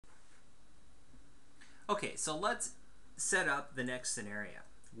Okay, so let's set up the next scenario.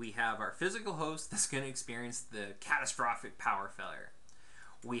 We have our physical host that's going to experience the catastrophic power failure.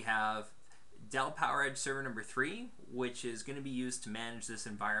 We have Dell PowerEdge server number 3, which is going to be used to manage this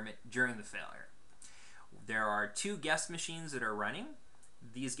environment during the failure. There are 2 guest machines that are running.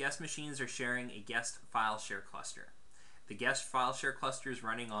 These guest machines are sharing a guest file share cluster. The guest file share cluster is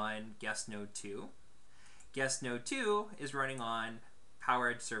running on guest node 2. Guest node 2 is running on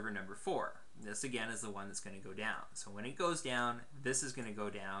PowerEdge server number 4. This again is the one that's going to go down. So when it goes down, this is going to go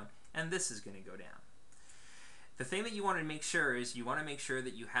down, and this is going to go down. The thing that you want to make sure is you want to make sure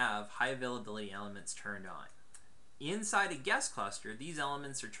that you have high availability elements turned on. Inside a guest cluster, these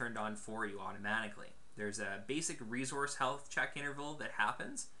elements are turned on for you automatically. There's a basic resource health check interval that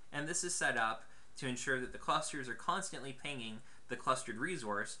happens, and this is set up to ensure that the clusters are constantly pinging the clustered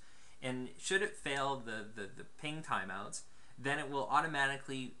resource, and should it fail the ping timeouts, then it will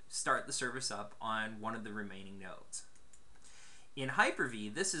automatically start the service up on one of the remaining nodes. In Hyper-V,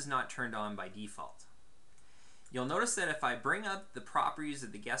 this is not turned on by default. You'll notice that if I bring up the properties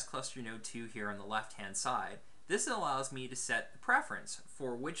of the guest cluster node 2 here on the left-hand side, this allows me to set the preference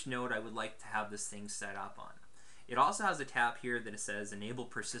for which node I would like to have this thing set up on. It also has a tab here that says Enable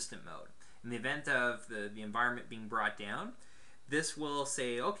Persistent Mode. In the event of the environment being brought down, this will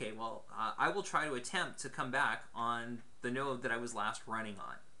say, okay, well, I will try to attempt to come back on the node that I was last running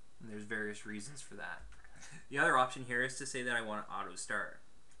on. And there's various reasons for that. The other option here is to say that I want to auto start.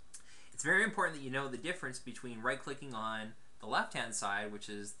 It's very important that you know the difference between right-clicking on the left-hand side, which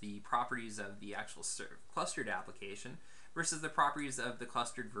is the properties of the actual clustered application, versus the properties of the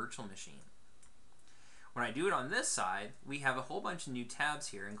clustered virtual machine. When I do it on this side, we have a whole bunch of new tabs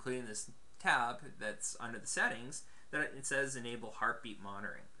here, including this tab that's under the settings that it says Enable Heartbeat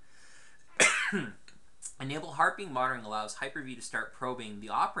Monitoring. Enable Heartbeat Monitoring allows Hyper-V to start probing the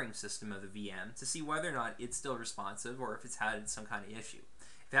operating system of the VM to see whether or not it's still responsive or if it's had some kind of issue.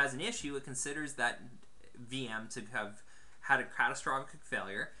 If it has an issue, it considers that VM to have had a catastrophic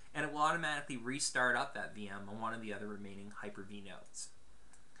failure, and it will automatically restart up that VM on one of the other remaining Hyper-V nodes.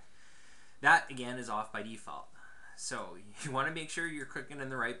 That, again, is off by default. So you want to make sure you're clicking in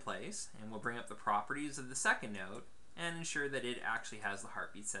the right place, and we'll bring up the properties of the second node and ensure that it actually has the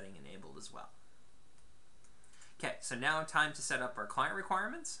heartbeat setting enabled as well. Okay, so now time to set up our client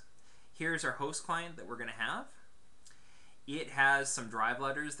requirements. Here's our host client that we're going to have. It has some drive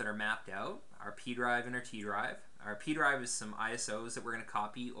letters that are mapped out, our P drive and our T drive. Our P drive is some ISOs that we're going to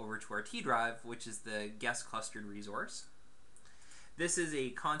copy over to our T drive, which is the guest clustered resource. This is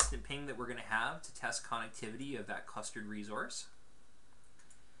a constant ping that we're going to have to test connectivity of that clustered resource.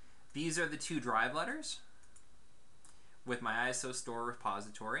 These are the 2 drive letters with my ISO store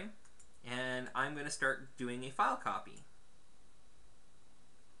repository, and I'm going to start doing a file copy.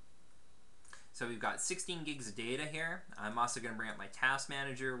 So we've got 16 gigs of data here. I'm also going to bring up my task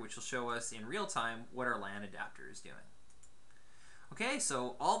manager, which will show us in real time what our LAN adapter is doing. Okay,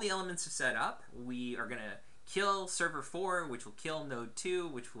 so all the elements are set up. We are going to kill server 4, which will kill node 2,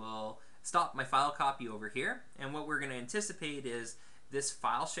 which will stop my file copy over here. And what we're going to anticipate is this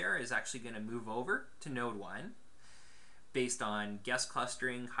file share is actually going to move over to node 1 based on guest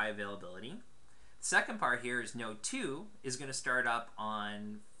clustering, high availability. The second part here is node 2 is going to start up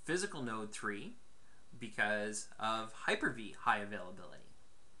on physical node 3 because of Hyper-V high availability.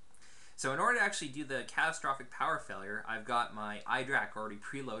 So in order to actually do the catastrophic power failure, I've got my iDRAC already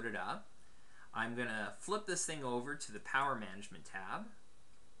preloaded up. I'm going to flip this thing over to the Power Management tab,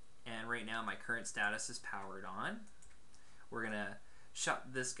 and right now my current status is powered on. We're going to shut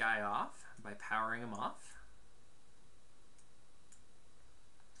this guy off by powering him off.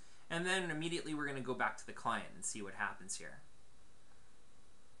 And then immediately we're going to go back to the client and see what happens here.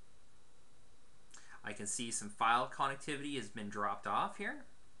 I can see some file connectivity has been dropped off here.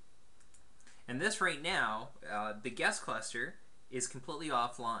 And this right now, the guest cluster is completely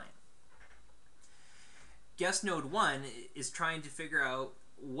offline. Guest node 1 is trying to figure out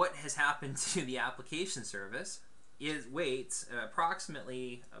what has happened to the application service. It waits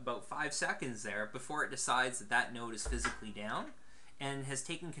approximately about 5 seconds there before it decides that that node is physically down and has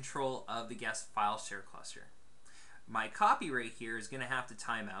taken control of the guest file share cluster. My copy right here is going to have to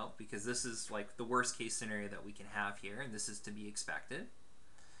time out because this is like the worst case scenario that we can have here, and this is to be expected.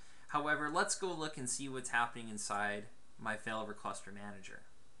 However, let's go look and see what's happening inside my failover cluster manager.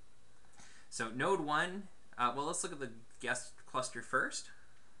 So node 1, well, let's look at the guest cluster first.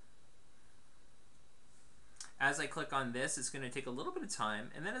 As I click on this, it's going to take a little bit of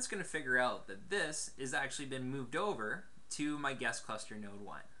time, and then it's going to figure out that this has actually been moved over to my guest cluster node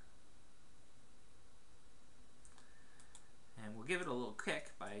 1. And we'll give it a little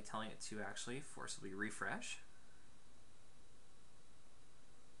kick by telling it to actually forcibly refresh.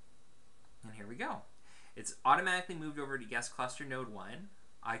 And here we go. It's automatically moved over to guest cluster node 1.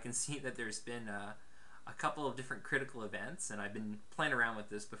 I can see that there's been a couple of different critical events, and I've been playing around with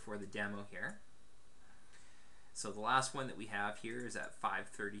this before the demo here. So the last one that we have here is at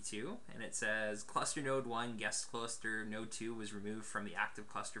 5:32, and it says cluster node 1 guest cluster node 2 was removed from the active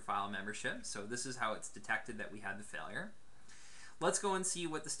cluster file membership. So this is how it's detected that we had the failure. Let's go and see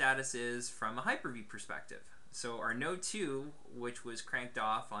what the status is from a Hyper-V perspective. So our node 2, which was cranked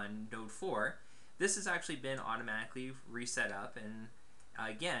off on node 4, this has actually been automatically reset up, and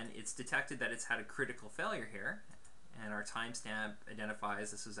again, it's detected that it's had a critical failure here, and our timestamp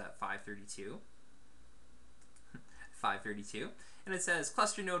identifies this was at 5:32. 5:32, and it says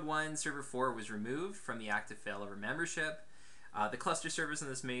cluster node 1 server 4 was removed from the active failover membership. The cluster service in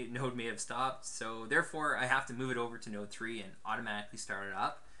this node may have stopped, so therefore I have to move it over to node 3 and automatically start it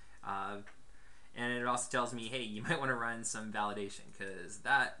up. And it also tells me, hey, you might want to run some validation, because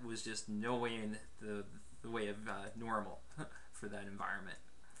that was just no way in the way of normal for that environment.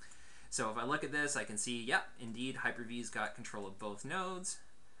 So if I look at this, I can see, yep, indeed Hyper-V's got control of both nodes.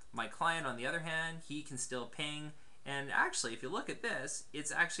 My client, on the other hand, he can still ping, and actually, if you look at this,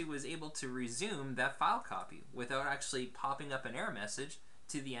 it actually was able to resume that file copy without actually popping up an error message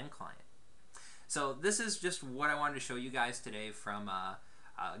to the end client. So this is just what I wanted to show you guys today from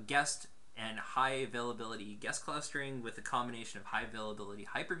guest and high availability guest clustering with a combination of high availability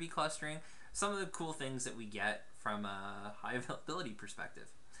Hyper-V clustering, some of the cool things that we get from a high availability perspective.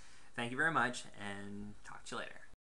 Thank you very much, and talk to you later.